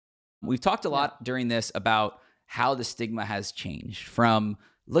We've talked a lot during this about how the stigma has changed. From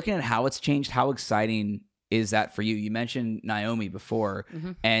looking at how it's changed, how exciting is that for you? You mentioned Naomi before,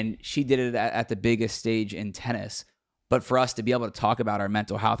 and she did it at the biggest stage in tennis. But for us to be able to talk about our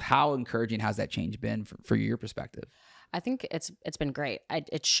mental health, how encouraging has that change been for your perspective? I think it's been great.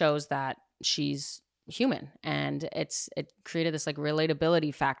 It shows that she's human, and it created this like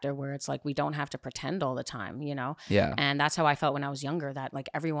relatability factor where it's like we don't have to pretend all the time, you know? Yeah. And that's how I felt when I was younger, that like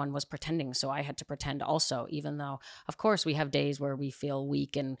everyone was pretending, so I had to pretend also, even though of course we have days where we feel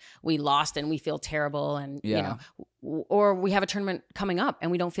weak and we lost and we feel terrible, and you know, or we have a tournament coming up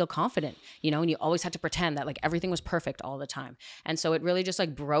and we don't feel confident, you know, and you always had to pretend that like everything was perfect all the time. And so it really just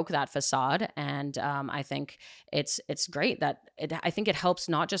like broke that facade. And I think it's great that I think it helps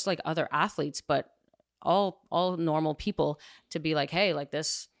not just like other athletes, but all normal people to be like, hey, like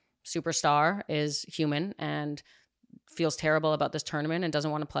this superstar is human and feels terrible about this tournament and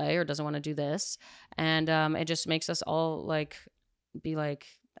doesn't want to play or doesn't want to do this. And it just makes us all like be like,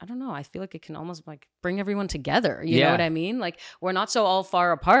 I don't know, I feel like it can almost like bring everyone together. You know what I mean? Like we're not so all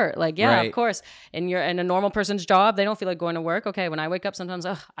far apart. Like, of course, in a normal person's job, they don't feel like going to work. Okay, when I wake up sometimes,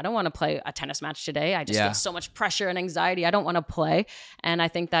 I don't want to play a tennis match today. I just feel so much pressure and anxiety. I don't want to play. And I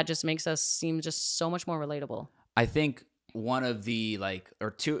think that just makes us seem just so much more relatable. I think one of the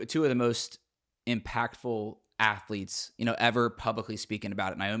two of the most impactful athletes, you know, ever publicly speaking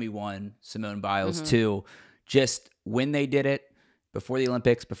about it. Naomi 1, Simone Biles 2, just when they did it, before the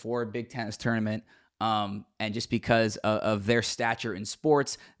Olympics, before a big tennis tournament, and just because of their stature in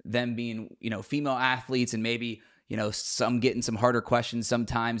sports, them being, you know, female athletes, and maybe, you know, some getting some harder questions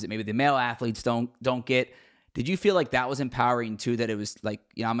sometimes that maybe the male athletes don't get. Did you feel like that was empowering too? That it was like,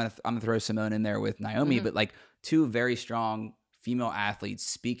 you know, I'm gonna throw Simone in there with Naomi, but like two very strong female athletes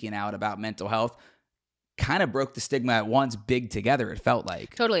speaking out about mental health kind of broke the stigma at once, big together, it felt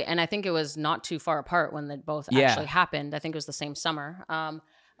like. Totally. And I think it was not too far apart when they both actually happened. I think it was the same summer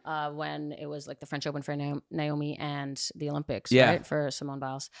when it was like the French Open for Naomi and the Olympics, right? For Simone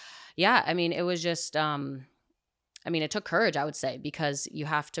Biles. Yeah. I mean, it was just, it took courage, I would say, because you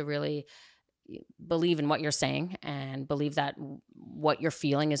have to really believe in what you're saying and believe that what you're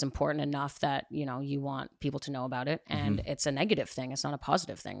feeling is important enough that, you know, you want people to know about it. And it's a negative thing. It's not a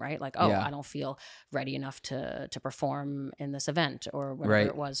positive thing, right? Like, I don't feel ready enough to perform in this event or whatever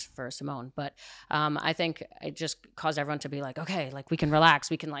it was for Simone. But I think it just caused everyone to be like, okay, like we can relax.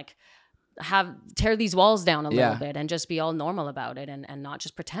 We can like tear these walls down a little bit and just be all normal about it and not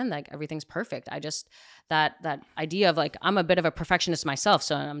just pretend like everything's perfect. I just, that idea of like, I'm a bit of a perfectionist myself.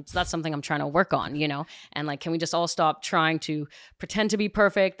 So that's something I'm trying to work on, you know? And like, can we just all stop trying to pretend to be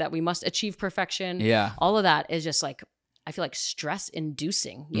perfect, that we must achieve perfection? Yeah. All of that is just like, I feel like stress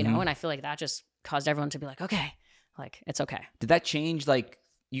inducing, you know? And I feel like that just caused everyone to be like, okay, like it's okay. Did that change? Like,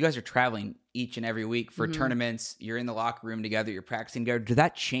 you guys are traveling each and every week for tournaments. You're in the locker room together. You're practicing together. Did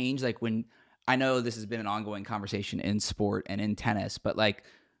that change? Like when, I know this has been an ongoing conversation in sport and in tennis, but like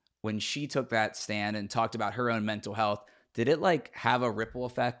when she took that stand and talked about her own mental health, did it like have a ripple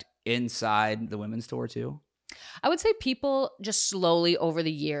effect inside the women's tour too? I would say people just slowly over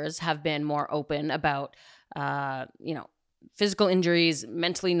the years have been more open about, you know, physical injuries,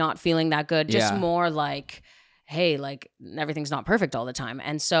 mentally not feeling that good, just more like, hey, like everything's not perfect all the time.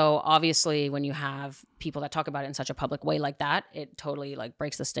 And so obviously when you have people that talk about it in such a public way like that, it totally like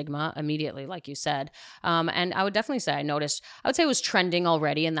breaks the stigma immediately, like you said. And I would definitely say I would say it was trending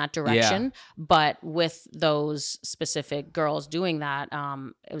already in that direction, but with those specific girls doing that,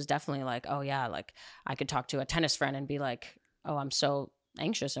 it was definitely like, oh yeah, like I could talk to a tennis friend and be like, oh, I'm so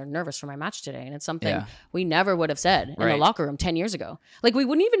anxious or nervous for my match today. And it's something we never would have said in the locker room 10 years ago. Like we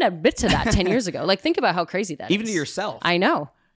wouldn't even admit to that 10 years ago. Like think about how crazy that even is. to yourself. I know.